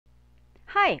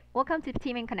Hi, welcome to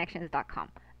teamingconnections.com.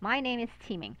 My name is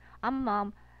Teaming. I'm a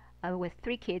mom with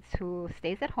three kids who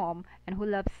stays at home and who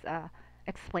loves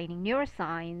explaining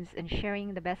neuroscience and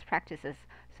sharing the best practices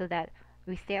so that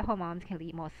we stay-at-home moms can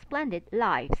lead more splendid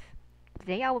lives.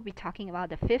 Today I will be talking about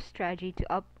the fifth strategy to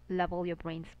up-level your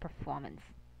brain's performance,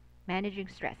 managing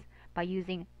stress by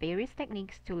using various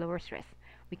techniques to lower stress.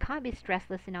 We can't be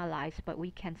stressless in our lives, but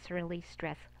we can certainly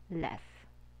stress less.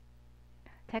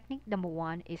 Technique number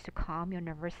one is to calm your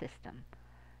nervous system.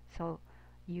 So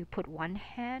you put one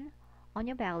hand on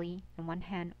your belly and one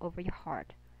hand over your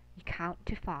heart. You count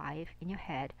to five in your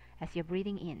head as you're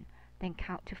breathing in, then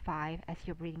count to five as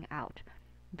you're breathing out.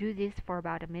 Do this for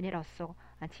about a minute or so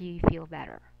until you feel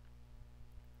better.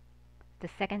 The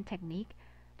second technique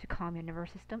to calm your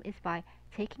nervous system is by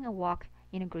taking a walk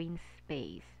in a green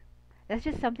space. There's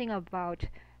just something about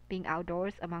being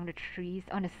outdoors among the trees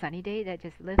on a sunny day that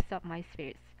just lifts up my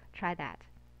spirits. Try that.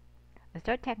 The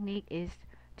third technique is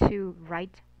to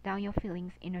write down your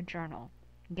feelings in a journal.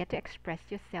 You get to express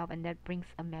yourself, and that brings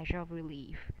a measure of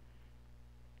relief.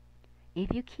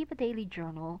 If you keep a daily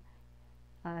journal,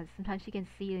 sometimes you can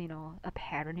see, a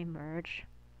pattern emerge.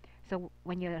 So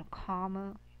when you're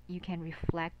calmer, you can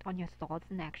reflect on your thoughts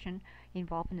and action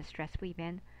involved in a stressful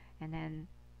event, and then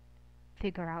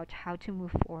figure out how to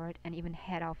move forward and even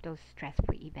head off those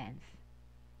stressful events.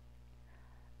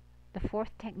 The fourth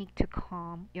technique to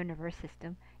calm your nervous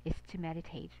system is to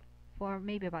meditate for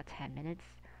maybe about 10 minutes.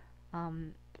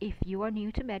 If you are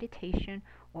new to meditation,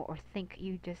 or think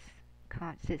you just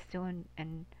can't sit still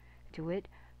and do it,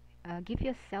 give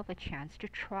yourself a chance to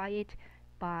try it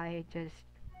by just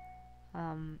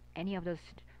any of those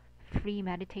free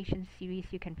meditation series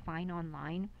you can find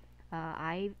online.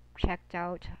 I checked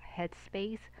out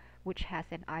Headspace, which has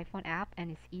an iPhone app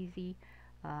and it's easy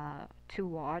to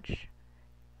watch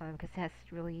because it has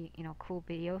really cool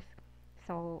videos.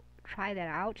 So try that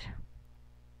out.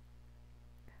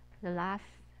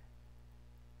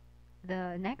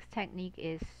 The next technique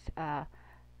is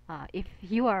if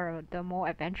you are the more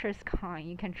adventurous kind,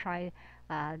 you can try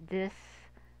this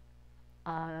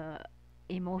uh,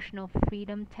 emotional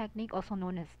freedom technique, also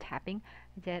known as tapping,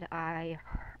 that I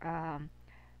um,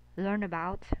 learned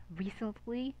about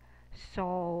recently.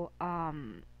 So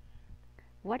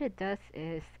what it does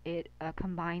is it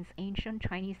combines ancient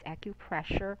Chinese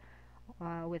acupressure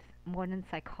with modern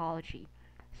psychology.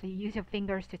 So you use your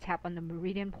fingers to tap on the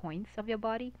meridian points of your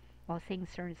body while saying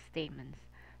certain statements.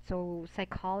 So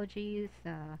psychologists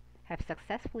have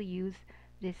successfully used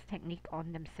this technique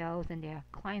on themselves and their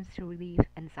clients to relieve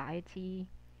anxiety,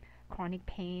 chronic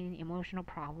pain, emotional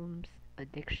problems,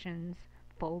 addictions,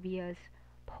 phobias,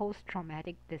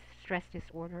 post-traumatic stress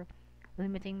disorder,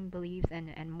 limiting beliefs,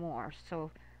 and more.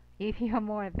 So if you are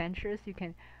more adventurous, you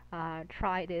can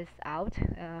try this out.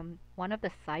 One of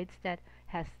the sites that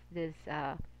has this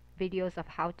videos of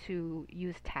how to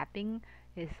use tapping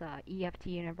is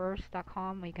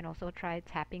EFTuniverse.com. You can also try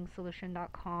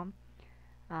tappingsolution.com.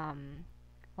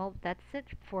 Well, that's it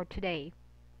for today.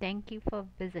 Thank you for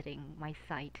visiting my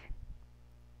site.